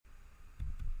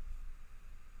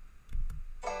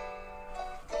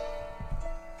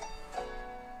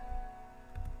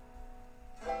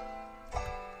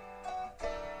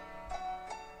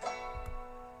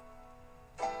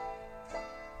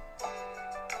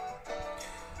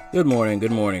Good morning,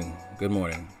 good morning, good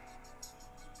morning.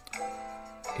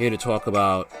 Here to talk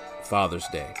about Father's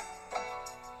Day.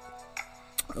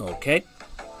 Okay.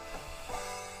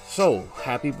 So,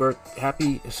 happy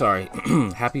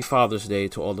Father's Day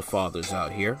to all the fathers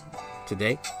out here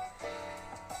today.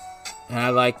 And I'd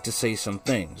like to say some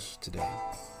things today.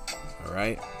 All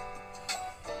right.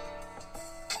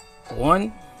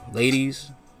 One,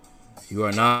 ladies, you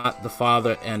are not the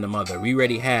father and the mother. We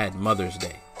already had Mother's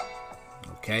Day.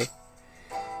 Okay?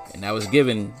 And that was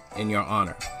given in your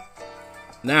honor.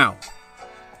 Now,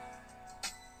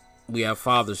 we have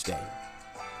Father's Day.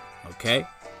 Okay?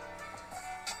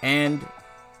 And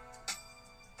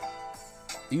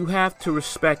you have to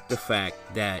respect the fact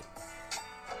that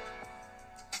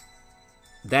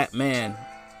that man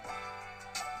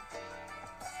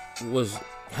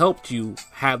helped you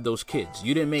have those kids.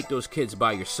 You didn't make those kids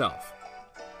by yourself.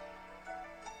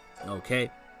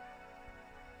 Okay?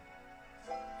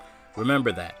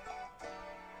 Remember that.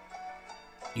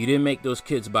 You didn't make those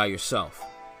kids by yourself.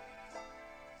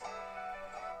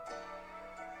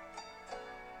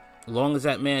 As long as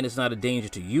that man is not a danger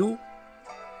to you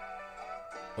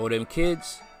or them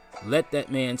kids, let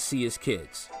that man see his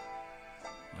kids.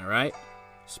 All right?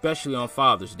 Especially on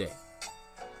Father's Day.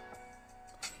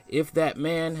 If that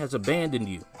man has abandoned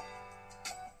you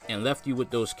and left you with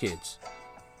those kids,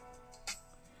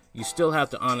 you still have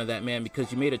to honor that man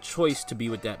because you made a choice to be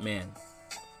with that man.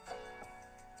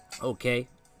 Okay?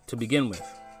 To begin with,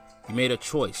 you made a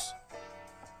choice.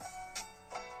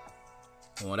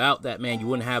 And without that man, you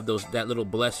wouldn't have that little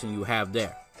blessing you have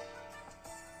there.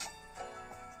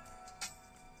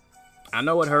 I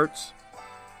know it hurts.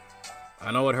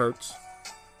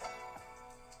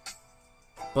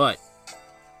 But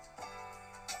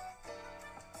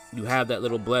you have that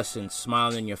little blessing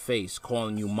smiling in your face,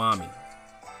 calling you mommy.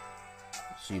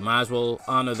 So you might as well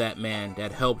honor that man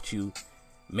that helped you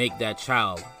make that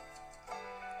child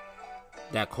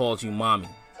that calls you mommy,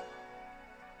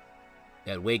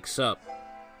 that wakes up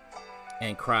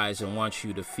and cries and wants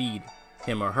you to feed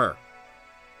him or her.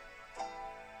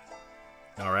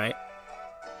 All right?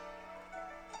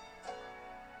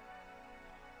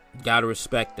 You gotta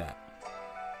respect that.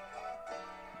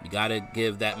 You gotta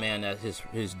give that man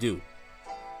his due,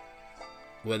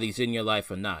 whether he's in your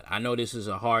life or not. I know this is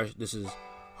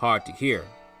hard to hear,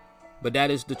 but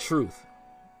that is the truth.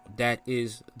 That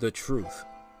is the truth.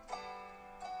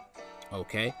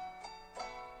 Okay?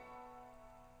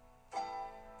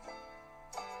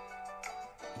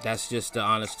 That's just the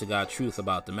honest to God truth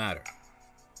about the matter.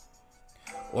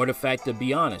 Or the fact to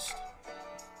be honest.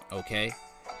 Okay?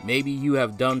 Maybe you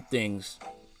have done things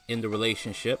in the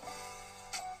relationship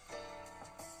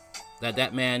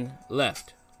that man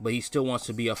left, but he still wants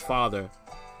to be a father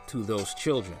to those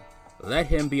children. Let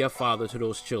him be a father to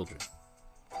those children.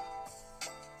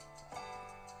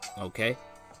 Okay?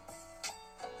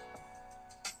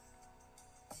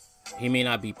 He may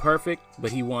not be perfect,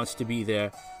 but he wants to be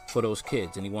there for those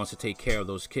kids, and he wants to take care of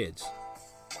those kids.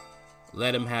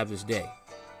 Let him have his day.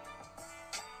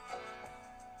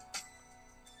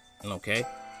 Okay?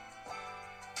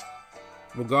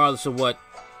 Regardless of what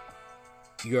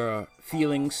your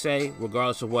feelings say,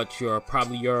 regardless of what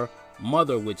your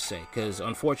mother would say, because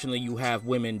unfortunately you have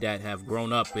women that have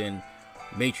grown up in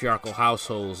matriarchal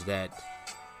households that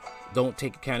don't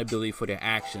take accountability for their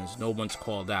actions. No one's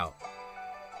called out.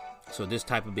 So this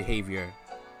type of behavior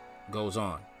goes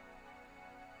on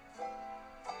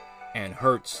and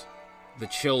hurts the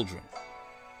children.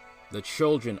 The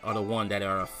children are the ones that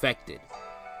are affected.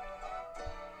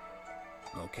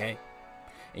 Okay?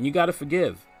 And you gotta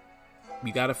forgive.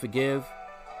 You gotta forgive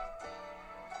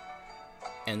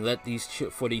and let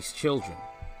for these children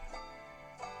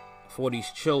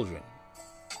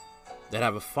that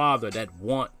have a father that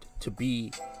want to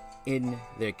be in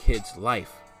their kid's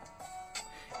life.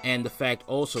 And the fact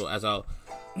also, as I'll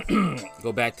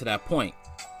go back to that point,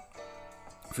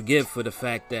 forgive for the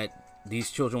fact that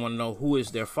these children want to know who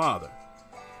is their father.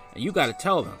 And you got to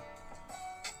tell them.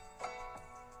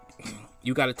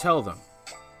 You got to tell them.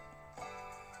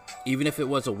 Even if it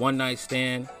was a one-night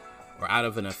stand or out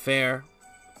of an affair,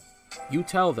 you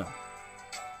tell them.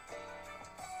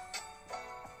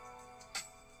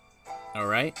 All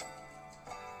right?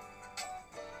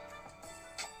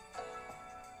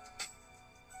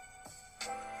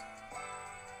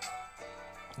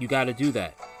 You got to do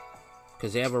that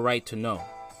because they have a right to know.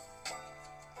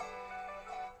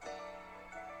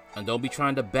 And don't be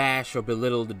trying to bash or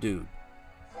belittle the dude,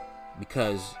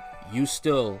 because you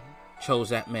still chose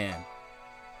that man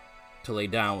to lay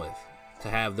down with, to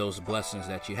have those blessings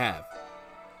that you have.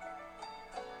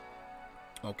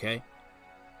 Okay?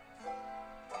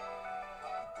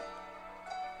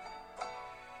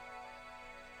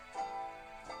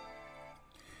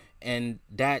 And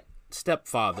that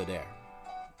stepfather there,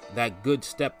 that good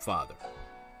stepfather,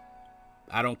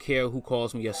 I don't care who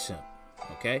calls me a simp,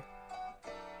 okay?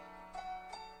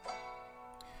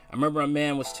 I remember a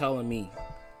man was telling me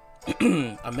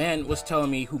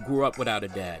who grew up without a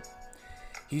dad.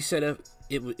 He said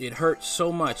if it hurt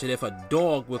so much that if a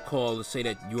dog would call to say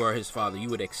that you are his father, you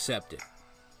would accept it.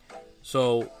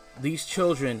 So these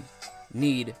children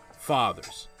need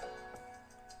fathers.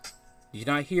 Did you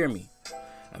not hear me?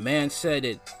 A man said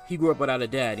that he grew up without a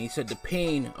dad. And he said the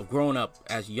pain of growing up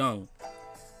as young,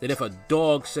 that if a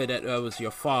dog said that was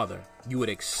your father, you would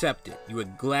accept it. You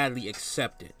would gladly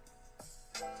accept it.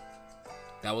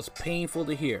 That was painful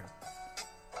to hear.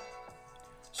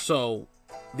 So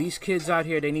these kids out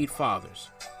here, they need fathers.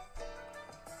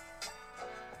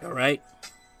 All right?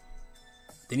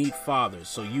 They need fathers.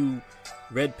 So you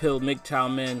red pill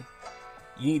MGTOW men,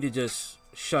 you need to just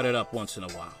shut it up once in a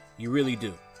while. You really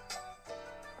do.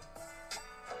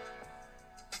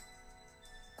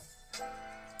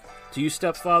 To you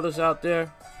stepfathers out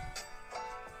there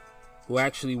who are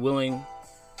actually willing,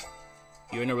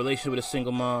 you're in a relationship with a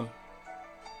single mom,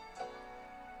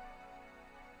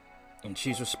 and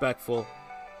she's respectful,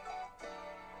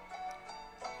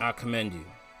 I commend you.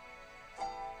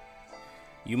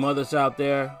 You mothers out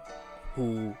there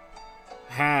who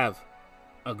have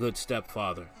a good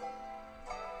stepfather,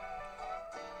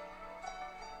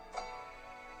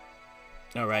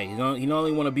 all right, he not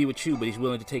only want to be with you, but he's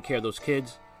willing to take care of those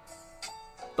kids.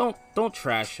 Don't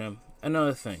trash him.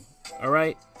 Another thing, all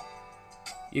right?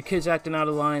 Your kid's acting out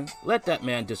of line. Let that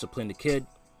man discipline the kid.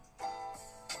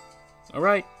 All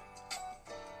right?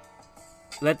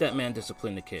 Let that man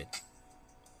discipline the kid.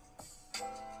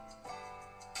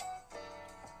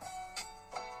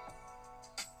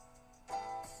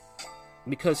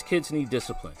 Because kids need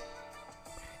discipline.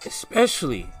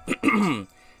 Especially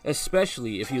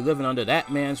if you're living under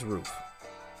that man's roof.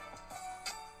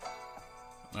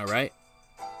 All right?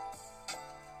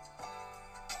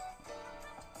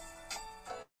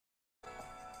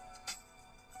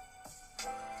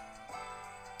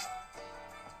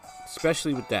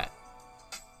 Especially with that.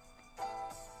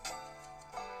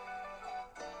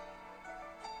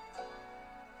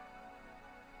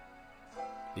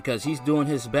 Because he's doing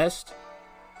his best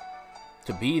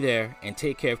to be there and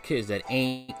take care of kids that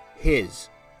ain't his.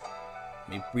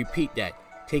 Let me repeat that.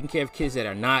 Taking care of kids that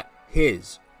are not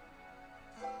his.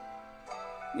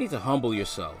 You need to humble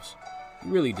yourselves.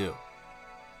 You really do.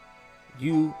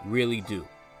 You really do.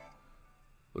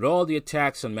 With all the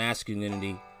attacks on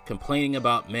masculinity, complaining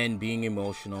about men being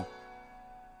emotional,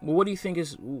 well, why do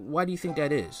you think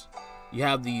that is? You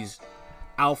have these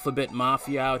alphabet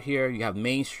mafia out here. You have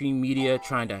mainstream media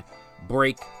trying to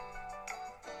break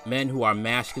men who are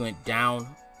masculine down.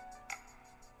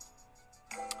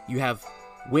 You have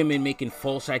women making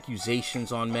false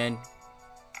accusations on men.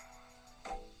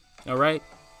 All right?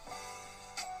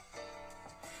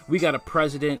 We got a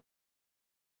president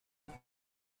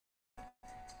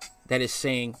that is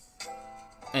saying,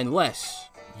 unless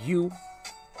you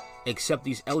accept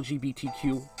these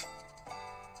LGBTQ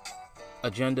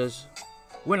agendas,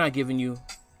 we're not giving you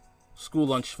school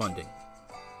lunch funding.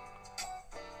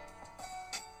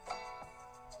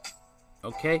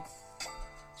 Okay?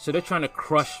 So they're trying to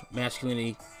crush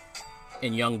masculinity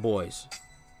in young boys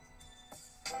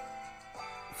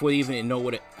before they even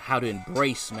know how to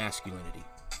embrace masculinity.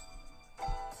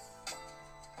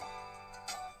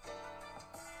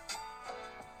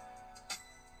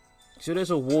 So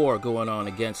there's a war going on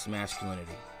against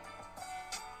masculinity.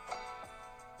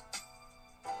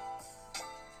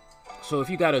 So if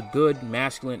you got a good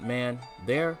masculine man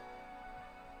there,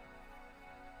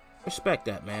 respect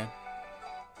that man.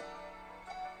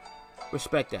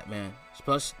 Respect that man.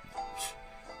 Plus,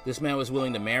 this man was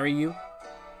willing to marry you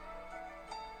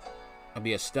and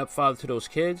be a stepfather to those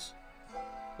kids.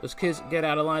 Those kids get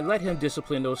out of line. Let him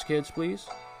discipline those kids, please.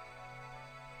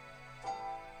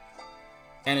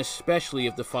 And especially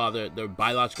if the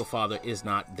biological father is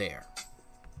not there.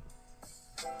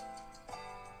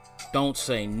 Don't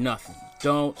say nothing.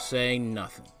 Don't say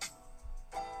nothing.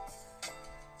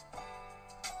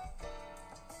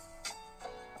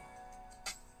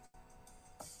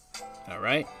 All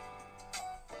right?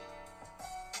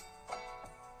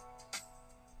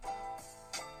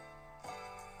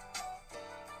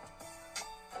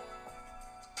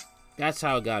 That's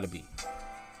how it gotta be.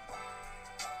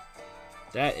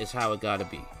 That is how it gotta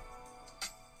be.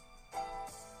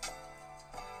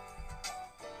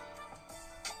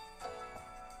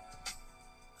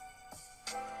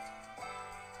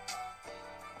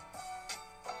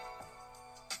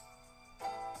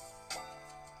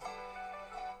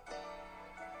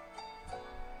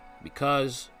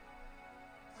 Because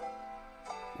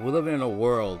we're living in a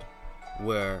world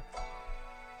where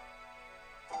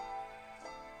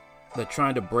they're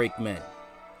trying to break men,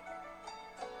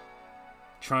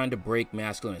 trying to break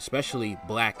masculine, especially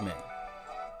black men.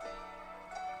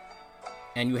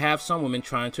 And you have some women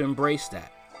trying to embrace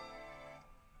that.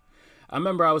 I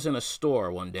remember I was in a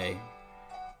store one day,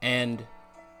 and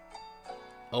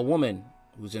a woman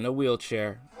who's in a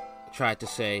wheelchair tried to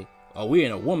say, "Oh, we're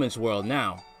in a woman's world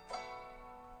now,"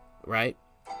 right?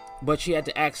 But she had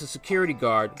to ask the security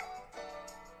guard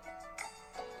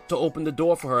to open the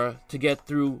door for her to get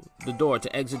through the door,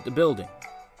 to exit the building.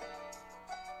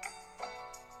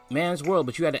 Man's world,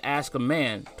 but you had to ask a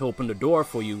man to open the door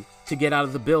for you to get out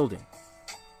of the building.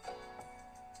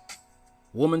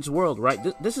 Woman's world, right?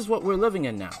 This is what we're living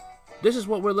in now. This is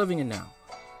what we're living in now.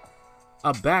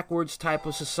 A backwards type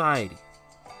of society.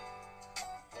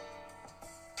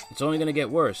 It's only going to get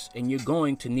worse, and you're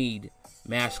going to need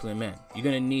masculine men. You're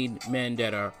going to need men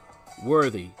that are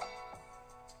worthy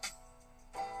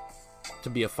to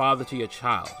be a father to your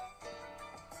child.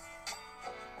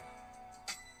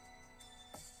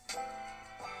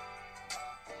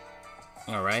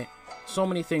 All right? So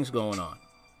many things going on.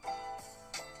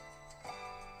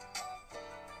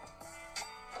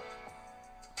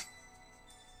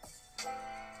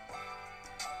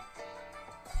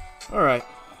 All right.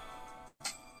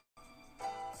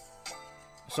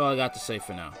 That's all I got to say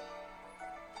for now.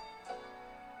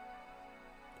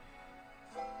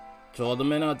 To all the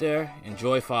men out there,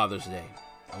 enjoy Father's Day.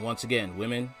 And once again,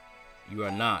 women,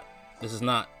 this is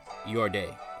not your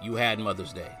day. You had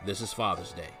Mother's Day. This is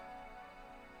Father's Day.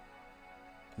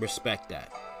 Respect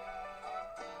that.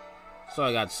 That's all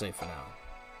I got to say for now.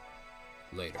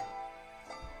 Later.